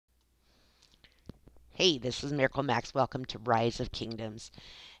Hey, this is MiracleMax. Welcome to Rise of Kingdoms.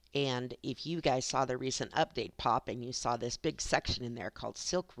 And if you guys saw the recent update pop and you saw this big section in there called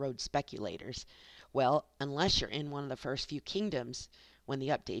Silk Road Speculators, well, unless you're in one of the first few kingdoms when the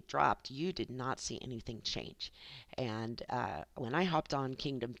update dropped, you did not see anything change. And when I hopped on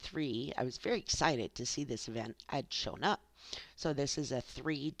Kingdom 3, I was very excited to see this event had shown up. So this is a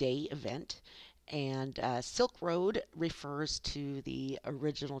 3-day event. And Silk Road refers to the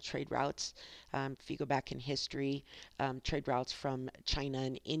original trade routes. If you go back in history, trade routes from China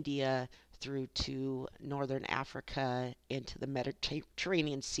and India through to northern Africa into the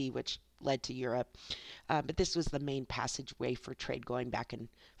Mediterranean Sea, which led to Europe. But this was the main passageway for trade going back and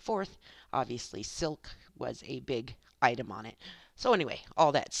forth. Obviously, silk was a big item on it. So, anyway,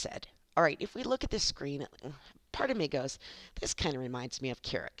 all that said, all right, if we look at this screen, part of me goes, this kind of reminds me of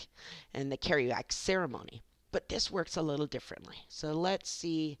KvK and the KvK ceremony. But this works a little differently. So let's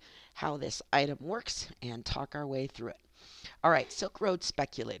see how this item works and talk our way through it. All right, Silk Road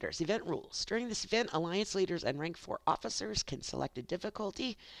Speculators. Event rules. During this event, Alliance leaders and rank 4 officers can select a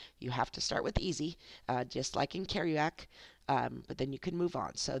difficulty. You have to start with easy, just like in KvK, but then you can move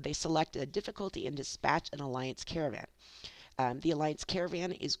on. So they select a difficulty and dispatch an Alliance caravan. The Alliance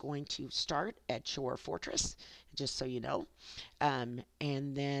caravan is going to start at your fortress, just so you know, and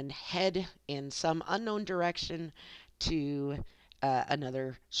then head in some unknown direction to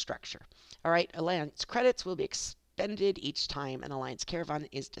another structure. All right, Alliance credits will be expended each time an Alliance caravan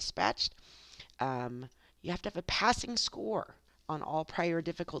is dispatched. You have to have a passing score on all prior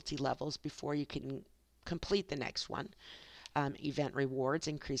difficulty levels before you can complete the next one. Event rewards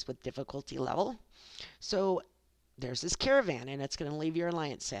increase with difficulty level. So there's this caravan, and it's going to leave your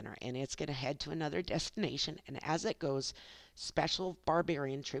Alliance Center, and it's going to head to another destination, and as it goes, special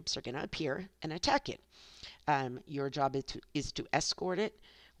barbarian troops are going to appear and attack it. Your job is to escort it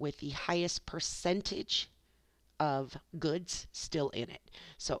with the highest percentage of goods still in it.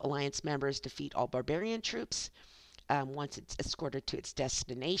 So Alliance members defeat all barbarian troops. Once it's escorted to its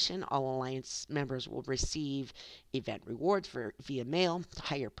destination, all Alliance members will receive event rewards via mail. The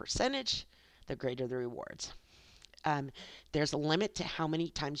higher percentage, the greater the rewards. There's a limit to how many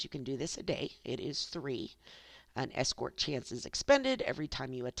times you can do this a day. It is 3. An escort chance is expended every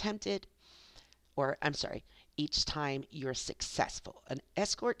time you attempt it, or I'm sorry, each time you're successful. An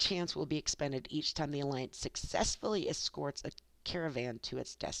escort chance will be expended each time the Alliance successfully escorts a caravan to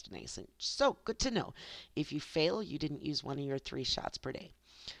its destination. So, good to know. If you fail, you didn't use one of your 3 shots per day.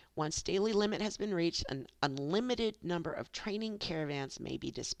 Once daily limit has been reached, an unlimited number of training caravans may be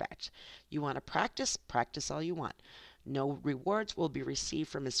dispatched. You want to practice? Practice all you want. No rewards will be received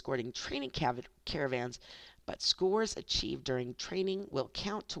from escorting training caravans, but scores achieved during training will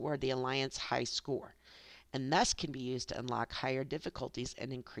count toward the Alliance high score, and thus can be used to unlock higher difficulties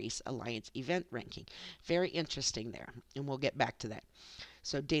and increase Alliance event ranking. Very interesting there, and we'll get back to that.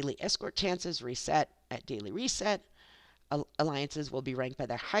 So daily escort chances reset at daily reset. Alliances will be ranked by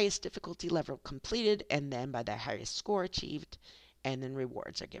their highest difficulty level completed, and then by their highest score achieved, and then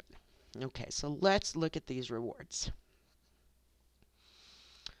rewards are given. Okay, so let's look at these rewards.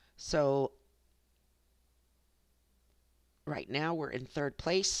 So right now we're in 3rd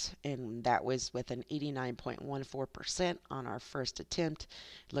place, and that was with an 89.14% on our first attempt.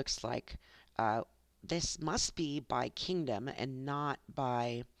 Looks like this must be by kingdom and not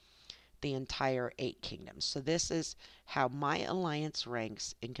by the entire 8 kingdoms. So this is how my alliance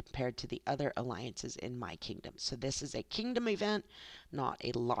ranks in compared to the other alliances in my kingdom. So this is a kingdom event, not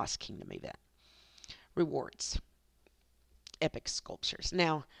a lost kingdom event. Rewards. Epic sculptures.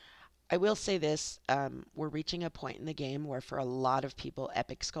 Now, I will say this, we're reaching a point in the game where for a lot of people,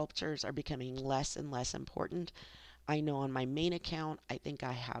 epic sculptures are becoming less and less important. I know on my main account, I think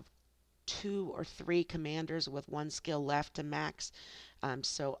I have 2 or 3 commanders with 1 skill left to max.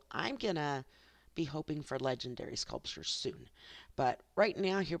 So I'm going to be hoping for legendary sculptures soon. But right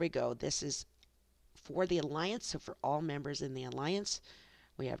now, here we go. This is for the Alliance, so for all members in the Alliance.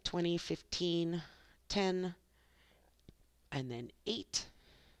 We have 20, 15, 10, and then 8,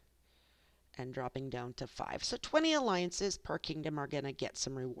 and dropping down to 5. So 20 alliances per kingdom are going to get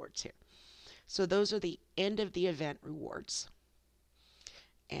some rewards here. So those are the end of the event rewards.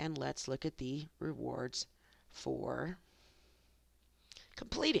 And let's look at the rewards for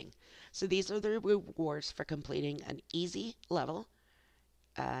completing. So these are the rewards for completing an easy level.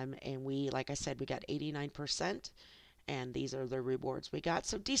 And we, like I said, we got 89%. And these are the rewards we got.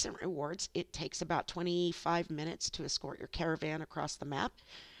 So decent rewards. It takes about 25 minutes to escort your caravan across the map.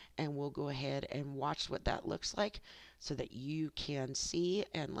 And we'll go ahead and watch what that looks like so that you can see.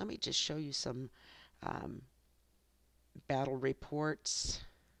 And let me just show you some battle reports.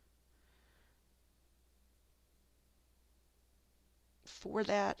 before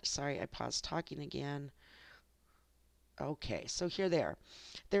that, sorry, I paused talking again. Okay, so here they are.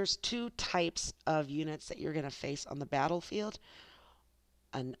 There's two types of units that you're going to face on the battlefield.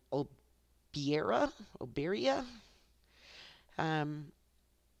 An Oberia. Um,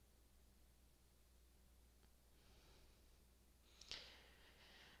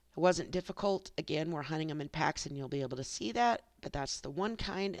 it wasn't difficult. Again, we're hunting them in packs and you'll be able to see that, but that's the one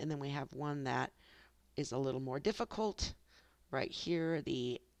kind. And then we have one that is a little more difficult right here,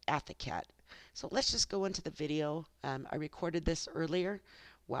 the Athicat. So let's just go into the video. I recorded this earlier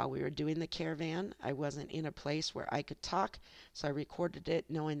while we were doing the caravan. I wasn't in a place where I could talk, so I recorded it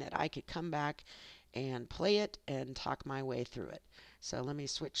knowing that I could come back and play it and talk my way through it. So let me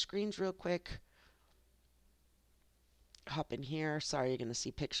switch screens real quick. Hop in here. Sorry, you're going to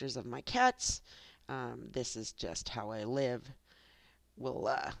see pictures of my cats. This is just how I live.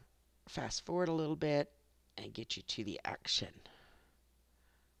 We'll fast forward a little bit and get you to the action.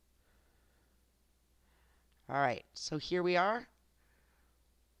 All right, so here we are.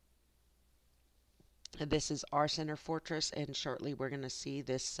 This is our center fortress, and shortly we're going to see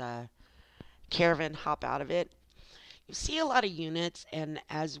this caravan hop out of it. You see a lot of units, and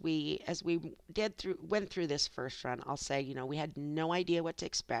as we went through this first run, I'll say, we had no idea what to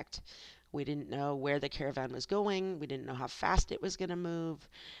expect. We didn't know where the caravan was going. We didn't know how fast it was going to move.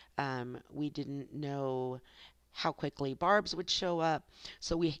 We didn't know how quickly barbs would show up.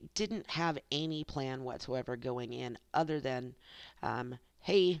 So we didn't have any plan whatsoever going in other than,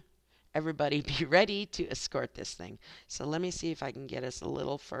 hey, everybody be ready to escort this thing. So let me see if I can get us a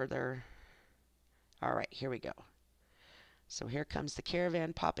little further. All right, here we go. So here comes the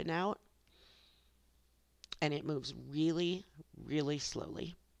caravan popping out, and it moves really, really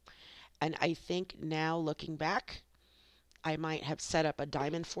slowly. And I think now looking back, I might have set up a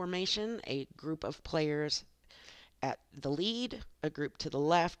diamond formation, a group of players at the lead, a group to the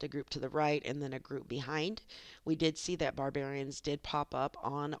left, a group to the right, and then a group behind. We did see that barbarians did pop up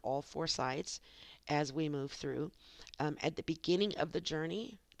on all four sides as we move through. At the beginning of the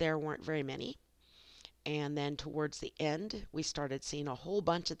journey, there weren't very many. And then towards the end, we started seeing a whole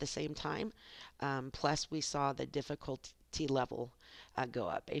bunch at the same time. Plus, we saw the difficulty level go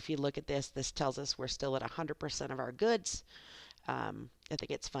up. If you look at this tells us we're still at 100% of our goods. I think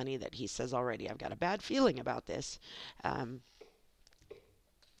it's funny that he says already, I've got a bad feeling about this. And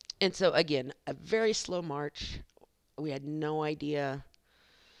so, again, a very slow march. We had no idea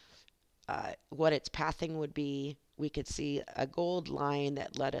what its pathing would be. We could see a gold line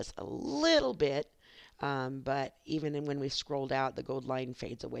that led us a little bit. But even when we scrolled out, the gold line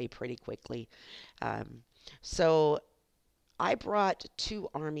fades away pretty quickly. So I brought two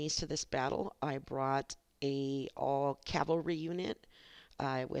armies to this battle. I brought a all cavalry unit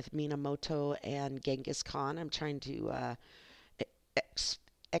with Minamoto and Genghis Khan. I'm trying to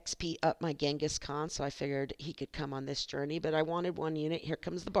XP up my Genghis Khan, so I figured he could come on this journey. But I wanted one unit. Here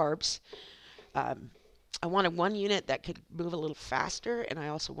comes the barbs. I wanted one unit that could move a little faster, and I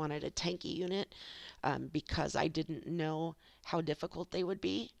also wanted a tanky unit because I didn't know how difficult they would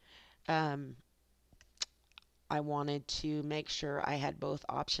be. I wanted to make sure I had both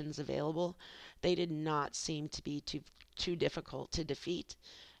options available. They did not seem to be too difficult to defeat.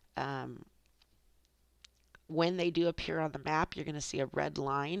 When they do appear on the map, you're going to see a red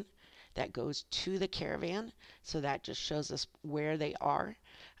line that goes to the caravan, so that just shows us where they are.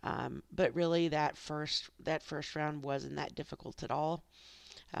 But really, that first round wasn't that difficult at all.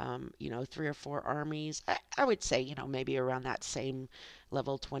 3 or 4 armies. I would say, maybe around that same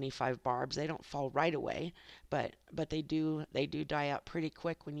level 25 barbs. They don't fall right away, but they do die out pretty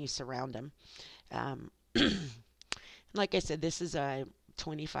quick when you surround them. Like I said, this is a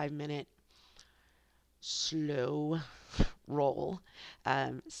 25-minute slow roll.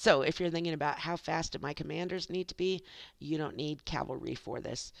 So if you're thinking about how fast do my commanders need to be, you don't need cavalry for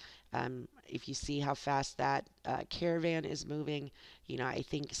this. If you see how fast that caravan is moving, I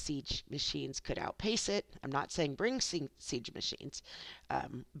think siege machines could outpace it. I'm not saying bring siege machines,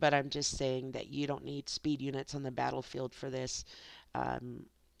 but I'm just saying that you don't need speed units on the battlefield for this.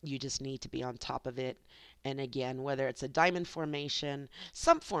 You just need to be on top of it. And again, whether it's a diamond formation,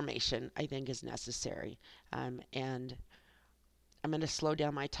 some formation I think is necessary. And I'm going to slow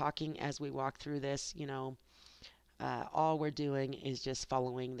down my talking as we walk through this. All we're doing is just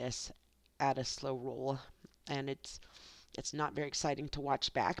following this at a slow roll. And it's not very exciting to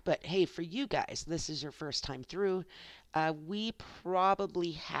watch back. But hey, for you guys, this is your first time through. We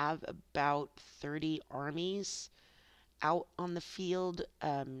probably have about 30 armies out on the field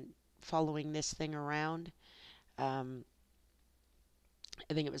following this thing around.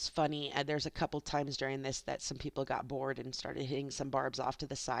 I think it was funny. There's a couple times during this that some people got bored and started hitting some barbs off to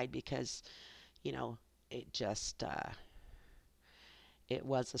the side because, you know, it just it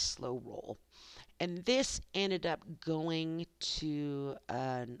was a slow roll. And this ended up going to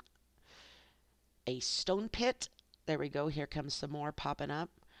a stone pit. There we go. Here comes some more popping up.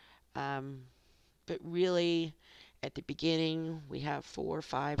 Um, but really, at the beginning, we have 4,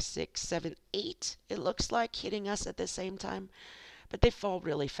 5, 6, 7, 8. It looks like hitting us at the same time, but they fall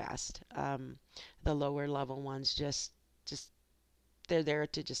really fast. The lower level ones just they're there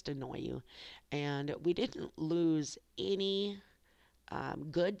to just annoy you. And we didn't lose any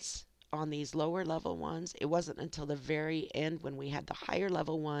goods on these lower level ones. It wasn't until the very end when we had the higher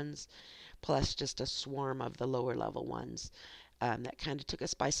level ones plus just a swarm of the lower level ones that kind of took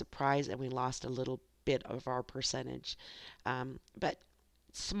us by surprise, and we lost a little bit of our percentage. But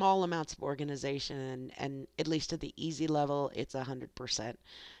small amounts of organization, and at least at the easy level, it's 100%.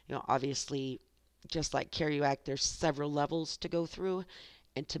 Obviously, just like KvK, there's several levels to go through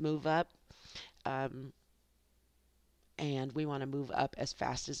and to move up. Um, and we want to move up as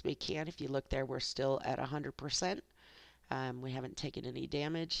fast as we can. If you look there, we're still at 100%. We haven't taken any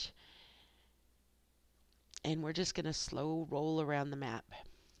damage. And we're just going to slow roll around the map.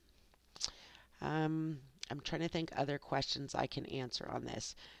 I'm trying to think other questions I can answer on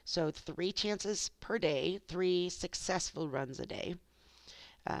this. So 3 chances per day, 3 successful runs a day.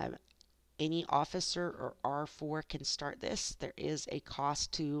 Uh, any officer or R4 can start this. There is a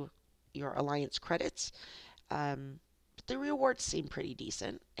cost to your alliance credits. But the rewards seem pretty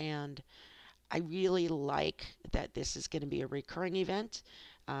decent, and I really like that this is going to be a recurring event,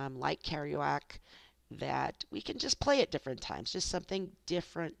 like KvK, that we can just play at different times. Just something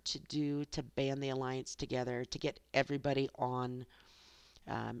different to do to band the alliance together, to get everybody on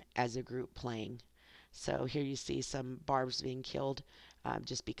as a group playing. So here you see some barbs being killed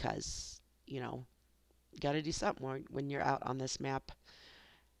just because, got to do something when you're out on this map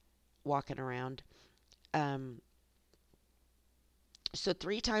walking around. Um, so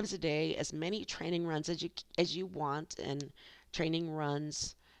 3 times a day, as many training runs as you want, and training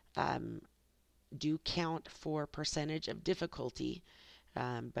runs um, do count for percentage of difficulty,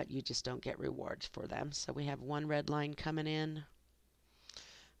 but you just don't get rewards for them. So we have one red line coming in.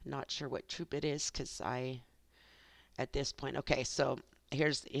 Not sure what troop it is because at this point, okay, so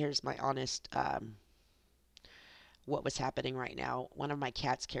here's my honest what was happening right now. One of my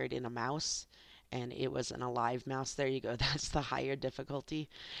cats carried in a mouse, and it was an alive mouse. There you go. That's the higher difficulty.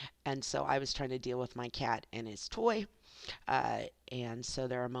 And so I was trying to deal with my cat and his toy. And so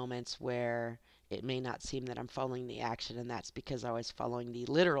there are moments where it may not seem that I'm following the action, and that's because I was following the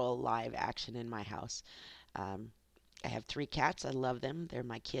literal live action in my house. Um, I have 3 cats. I love them. They're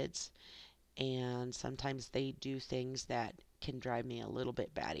my kids. And sometimes they do things that can drive me a little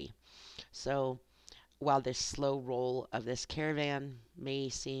bit batty. So while this slow roll of this caravan may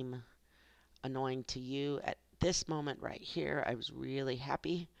seem annoying to you, at this moment right here, I was really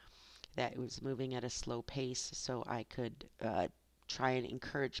happy that it was moving at a slow pace so I could try and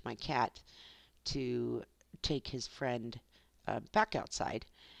encourage my cat to take his friend back outside.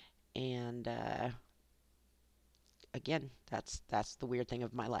 And again, that's the weird thing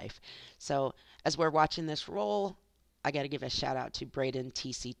of my life. So as we're watching this roll, I got to give a shout out to Braden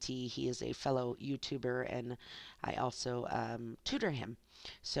TCT. He is a fellow YouTuber, and I also tutor him.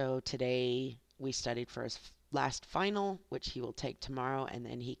 So today we studied for his last final, which he will take tomorrow, and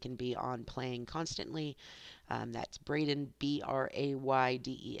then he can be on playing constantly. That's Braden,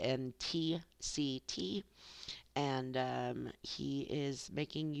 BRAYDEN and he is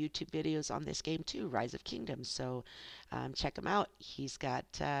making YouTube videos on this game too, Rise of Kingdoms. So check him out. He's got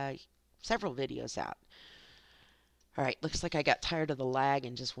several videos out. All right, looks like I got tired of the lag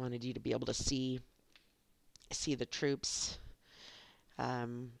and just wanted you to be able to see the troops.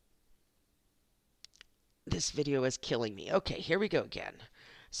 This video is killing me. Okay, here we go again.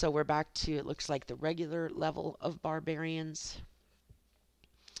 So we're back to, it looks like, the regular level of barbarians.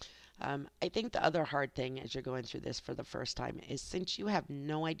 I think the other hard thing as you're going through this for the first time is, since you have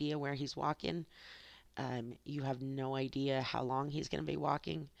no idea where he's walking, you have no idea how long he's going to be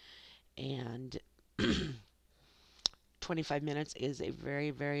walking, and 25 minutes is a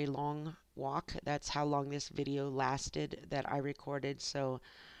very, very long walk. That's how long this video lasted that I recorded. So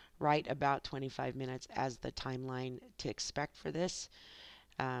right about 25 minutes as the timeline to expect for this.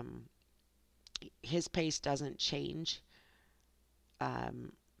 His pace doesn't change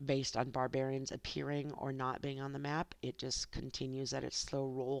based on barbarians appearing or not being on the map. It just continues at its slow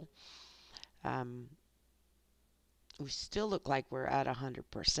roll. We still look like we're at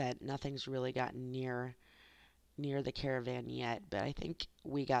 100%. Nothing's really gotten near the caravan yet, but I think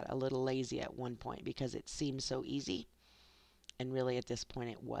we got a little lazy at one point because it seemed so easy, and really at this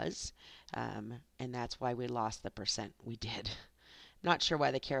point it was, and that's why we lost the percent we did. Not sure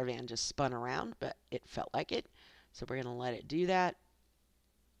why the caravan just spun around, but it felt like it, so we're going to let it do that.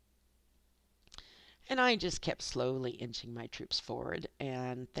 And I just kept slowly inching my troops forward,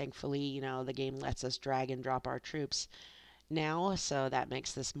 and thankfully, the game lets us drag and drop our troops now, so that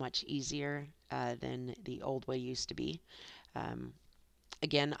makes this much easier than the old way used to be. Um,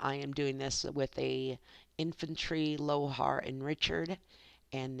 Again, I am doing this with a infantry, Lohar, and Richard,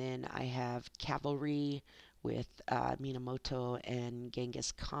 and then I have cavalry with Minamoto and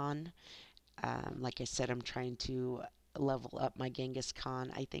Genghis Khan. Like I said, I'm trying to level up my Genghis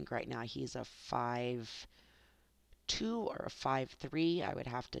Khan. I think right now he's a 5-2 or a 5-3. I would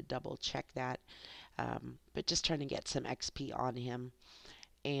have to double check that. But just trying to get some XP on him.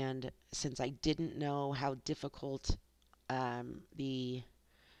 And since I didn't know how difficult the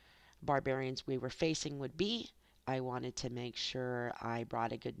barbarians we were facing would be, I wanted to make sure I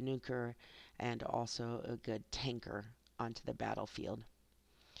brought a good nuker and also a good tanker onto the battlefield.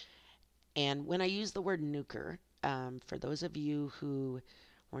 And when I use the word nuker, for those of you who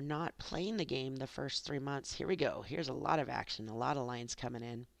were not playing the game the first 3 months, here we go. Here's a lot of action, a lot of lines coming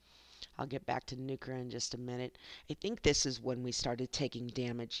in. I'll get back to nuker in just a minute. I think this is when we started taking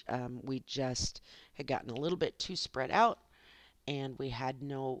damage. We just had gotten a little bit too spread out, and we had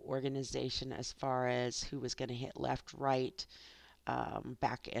no organization as far as who was going to hit left, right,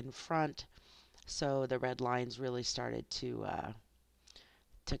 back, and front. So the red lines really started to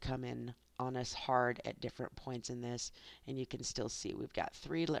come in on us hard at different points in this, and you can still see we've got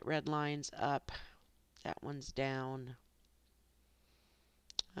 3 red lines up. That one's down.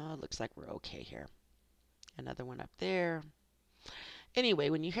 Oh, it looks like we're okay here. Another one up there. Anyway,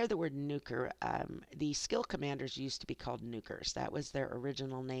 when you hear the word nuker, the skill commanders used to be called nukers. That was their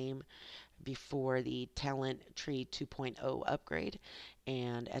original name before the Talent Tree 2.0 upgrade,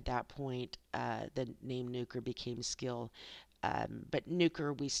 and at that point, the name nuker became skill. But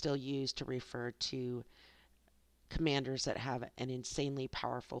nuker we still use to refer to commanders that have an insanely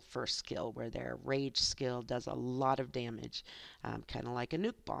powerful first skill, where their rage skill does a lot of damage, kind of like a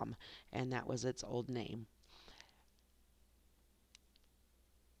nuke bomb, and that was its old name.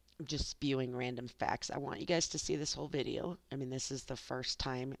 Just spewing random facts. I want you guys to see this whole video. I mean, this is the first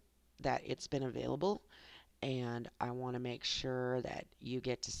time that it's been available, and I want to make sure that you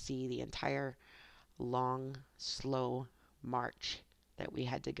get to see the entire long, slow march that we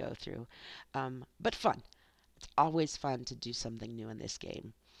had to go through. But fun. It's always fun to do something new in this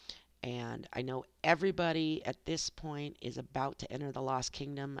game. And I know everybody at this point is about to enter the Lost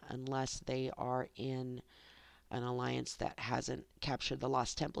Kingdom unless they are in an alliance that hasn't captured the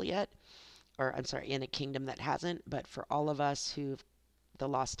Lost Temple yet. Or, I'm sorry, in a kingdom that hasn't. But for all of us who the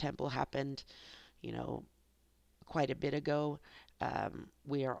Lost Temple happened, you know, quite a bit ago,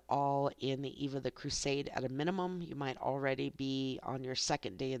 we are all in the Eve of the Crusade at a minimum. You might already be on your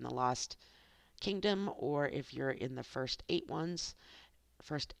second day in the Lost Kingdom, or if you're in the first 8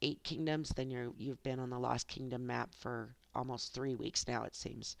 kingdoms, then you've been on the Lost Kingdom map for almost 3 weeks now, it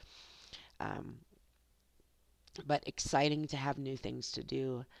seems. Um, but exciting to have new things to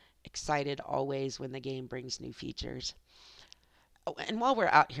do. Excited always when the game brings new features. Oh, and while we're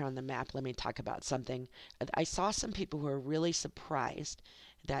out here on the map, let me talk about something. I saw some people who are really surprised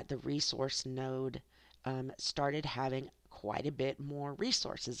that the resource node started having quite a bit more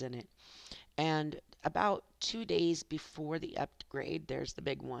resources in it. And about 2 days before the upgrade, there's the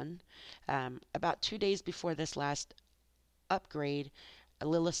big one. About 2 days before this last upgrade,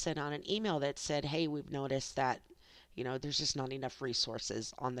 Lilith sent out an email that said, hey, we've noticed that there's just not enough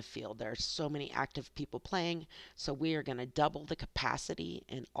resources on the field. There are so many active people playing, so we are going to double the capacity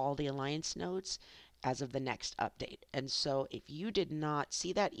in all the alliance nodes as of the next update. And so if you did not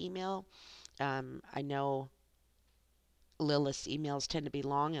see that email, I know Lilith's emails tend to be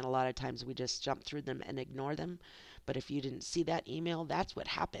long, and a lot of times we just jump through them and ignore them. But if you didn't see that email, that's what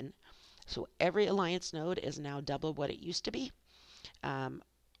happened. So every alliance node is now double what it used to be.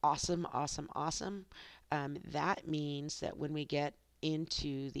 Awesome, awesome, awesome. That means that when we get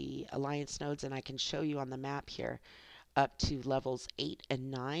into the alliance nodes, and I can show you on the map here, up to levels 8 and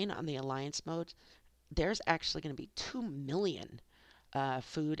 9 on the alliance mode, there's actually going to be 2 million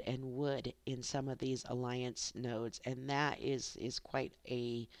food and wood in some of these alliance nodes, and that is quite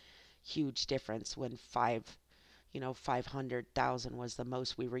a huge difference when 500,000 was the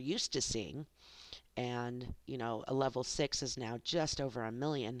most we were used to seeing, and a level 6 is now just over 1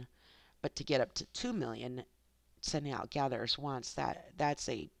 million. But to get up to 2 million, sending out gatherers once, that's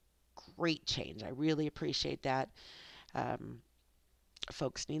a great change. I really appreciate that. Um,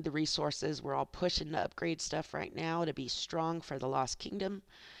 Folks need the resources. We're all pushing to upgrade stuff right now to be strong for the Lost Kingdom.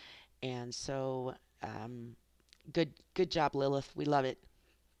 And so, good job, Lilith. We love it.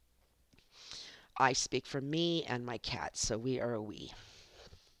 I speak for me and my cat, so we are a we.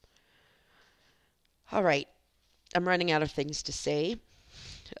 All right, I'm running out of things to say.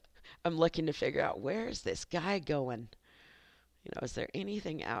 I'm looking to figure out, where is this guy going? Is there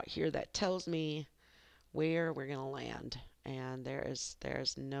anything out here that tells me where we're going to land? And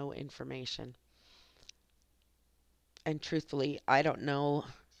there's no information. And truthfully, I don't know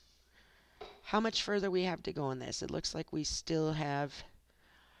how much further we have to go in this. It looks like we still have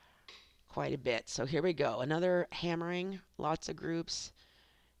quite a bit. So here we go. Another hammering, lots of groups.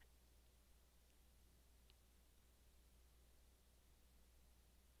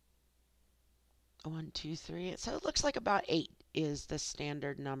 One, two, three. So it looks like about 8 is the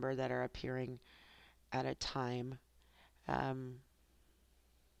standard number that are appearing at a time.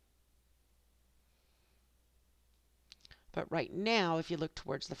 But right now, if you look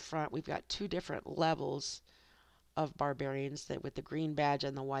towards the front, we've got 2 different levels of barbarians, that with the green badge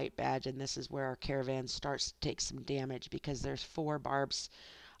and the white badge, and this is where our caravan starts to take some damage because there's 4 barbs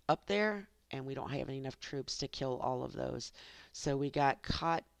up there and we don't have enough troops to kill all of those. So we got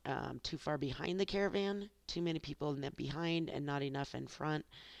caught too far behind the caravan, too many people in the behind and not enough in front,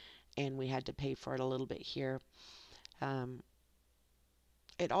 and we had to pay for it a little bit here.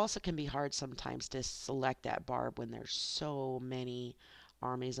 It also can be hard sometimes to select that barb when there's so many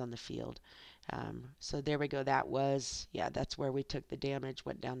armies on the field. So there we go. That's where we took the damage,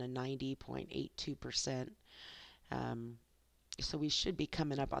 went down to 90.82%. So we should be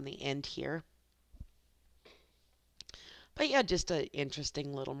coming up on the end here. But yeah, just an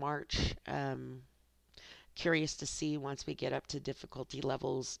interesting little march. Curious to see once we get up to difficulty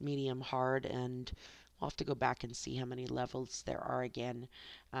levels, medium, hard, and we'll have to go back and see how many levels there are again.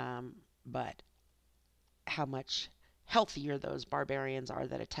 But how much healthier those barbarians are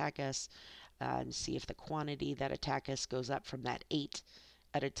that attack us, and see if the quantity that attack us goes up from that 8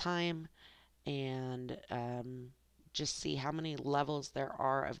 at a time, and just see how many levels there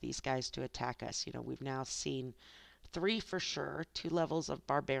are of these guys to attack us. We've now seen 3 for sure, 2 levels of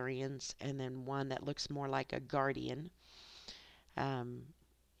barbarians, and then 1 that looks more like a guardian.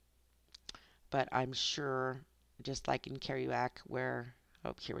 But I'm sure, just like in KvK, where,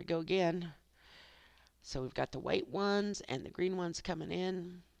 oh, here we go again. So we've got the white ones and the green ones coming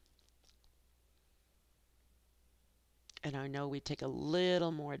in. And I know we take a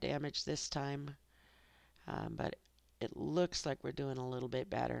little more damage this time, but it looks like we're doing a little bit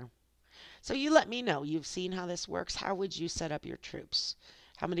better. So you let me know. You've seen how this works. How would you set up your troops?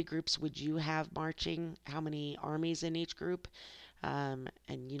 How many groups would you have marching? How many armies in each group? And,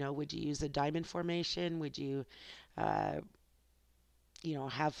 would you use a diamond formation? Would you, have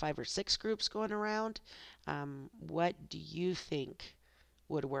 5 or 6 groups going around? What do you think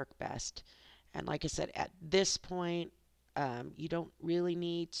would work best? And like I said, at this point, you don't really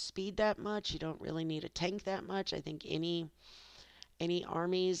need speed that much. You don't really need a tank that much. I think any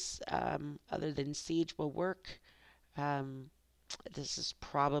armies other than siege will work. This is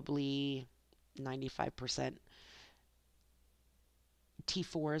probably 95%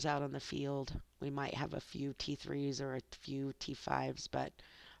 T4s out on the field. We might have a few T3s or a few T5s, but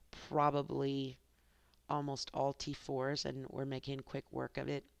probably almost all T4s, and we're making quick work of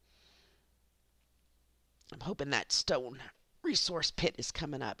it. I'm hoping that stone resource pit is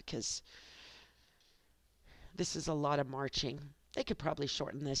coming up, because this is a lot of marching. They could probably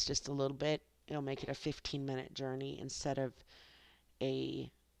shorten this just a little bit. It'll make it a 15-minute journey instead of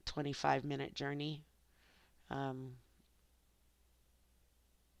a 25-minute journey.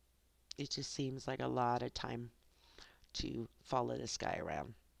 It just seems like a lot of time to follow this guy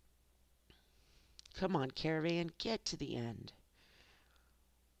around. Come on, caravan, get to the end.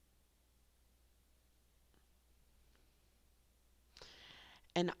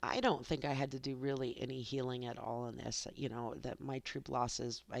 And I don't think I had to do really any healing at all in this. That my troop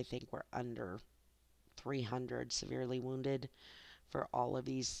losses, I think, were under 300 severely wounded for all of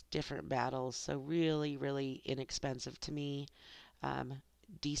these different battles. So really, really inexpensive to me.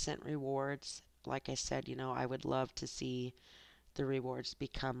 Decent rewards. Like I said, I would love to see the rewards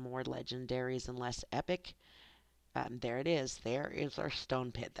become more legendaries and less epic. There it is. There is our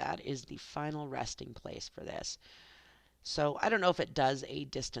stone pit. That is the final resting place for this. So I don't know if it does a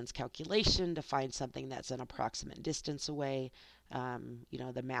distance calculation to find something that's an approximate distance away.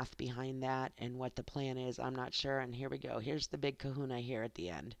 The math behind that and what the plan is, I'm not sure. And here we go. Here's the big kahuna here at the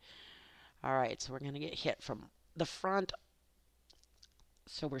end. All right, so we're going to get hit from the front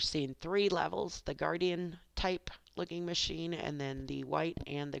So we're seeing three levels, the Guardian type looking machine, and then the white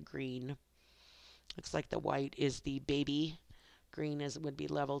and the green. Looks like the white is the baby, green would be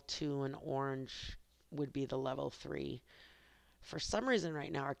level 2, and orange would be the level 3. For some reason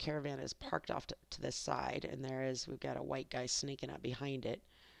right now our caravan is parked off to the side, and we've got a white guy sneaking up behind it.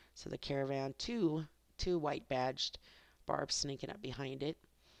 So the caravan, two white badged barbs sneaking up behind it.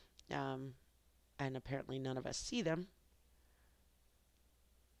 And apparently none of us see them.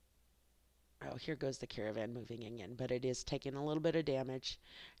 Oh, here goes the caravan moving again, but it is taking a little bit of damage,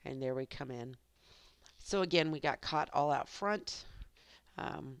 and there we come in. So again, we got caught all out front.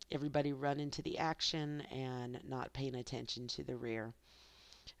 Everybody run into the action and not paying attention to the rear.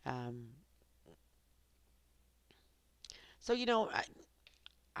 Um, so,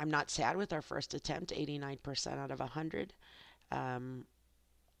 I'm not sad with our first attempt, 89% out of 100,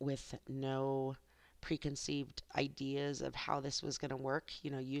 with no preconceived ideas of how this was going to work.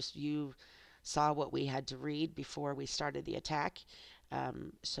 You saw what we had to read before we started the attack.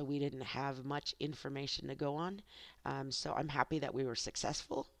 So we didn't have much information to go on. So I'm happy that we were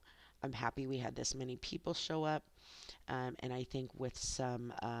successful. I'm happy we had this many people show up. And I think with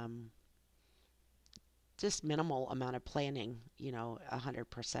some just minimal amount of planning,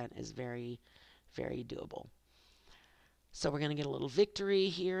 100% is very, very doable. So we're going to get a little victory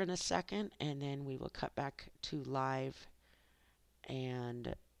here in a second, and then we will cut back to live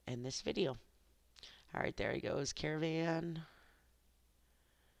and end this video. All right, there he goes, caravan.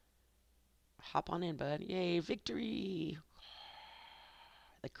 Hop on in, bud. Yay, victory.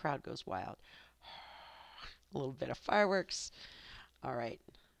 The crowd goes wild. A little bit of fireworks. All right.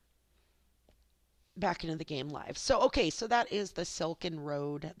 Back into the game live. So that is the Silk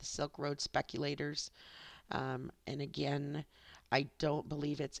Road Speculators. And again, I don't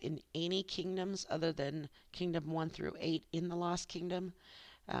believe it's in any kingdoms other than Kingdom 1 through 8 in the Lost Kingdom.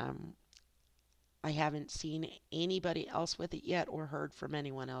 I haven't seen anybody else with it yet or heard from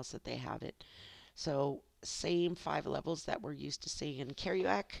anyone else that they have it. So same 5 levels that we're used to seeing in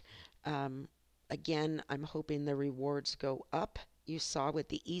KvK. Again, I'm hoping the rewards go up. You saw what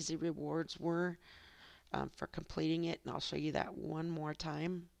the easy rewards were for completing it, and I'll show you that one more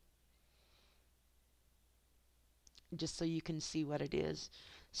time, just so you can see what it is.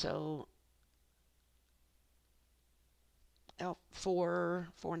 So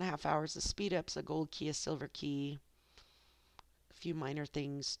 4.5 hours of speed ups, a gold key, a silver key, a few minor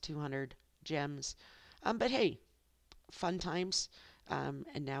things, 200 gems. But hey, fun times. And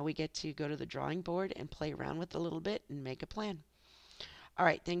now we get to go to the drawing board and play around with it a little bit and make a plan. All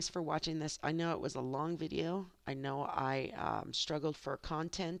right, thanks for watching this. I know it was a long video. I know I struggled for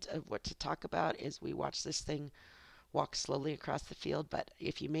content of what to talk about as we watch this thing walk slowly across the field, but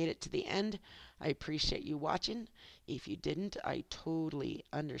if you made it to the end, I appreciate you watching. If you didn't, I totally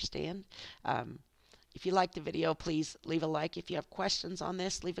understand. If you liked the video, please leave a like. If you have questions on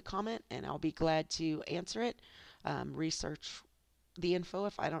this, leave a comment, and I'll be glad to answer it. Research the info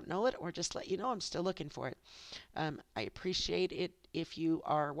if I don't know it, or just let you know I'm still looking for it. I appreciate it if you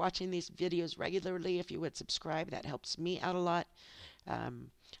are watching these videos regularly. If you would subscribe, that helps me out a lot.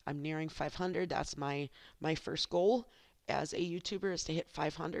 I'm nearing 500. That's my first goal as a YouTuber, is to hit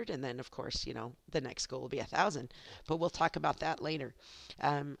 500, and then of course, the next goal will be 1,000. But we'll talk about that later.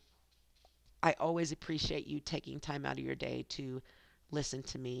 I always appreciate you taking time out of your day to listen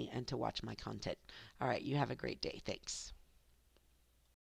to me and to watch my content. All right, you have a great day. Thanks.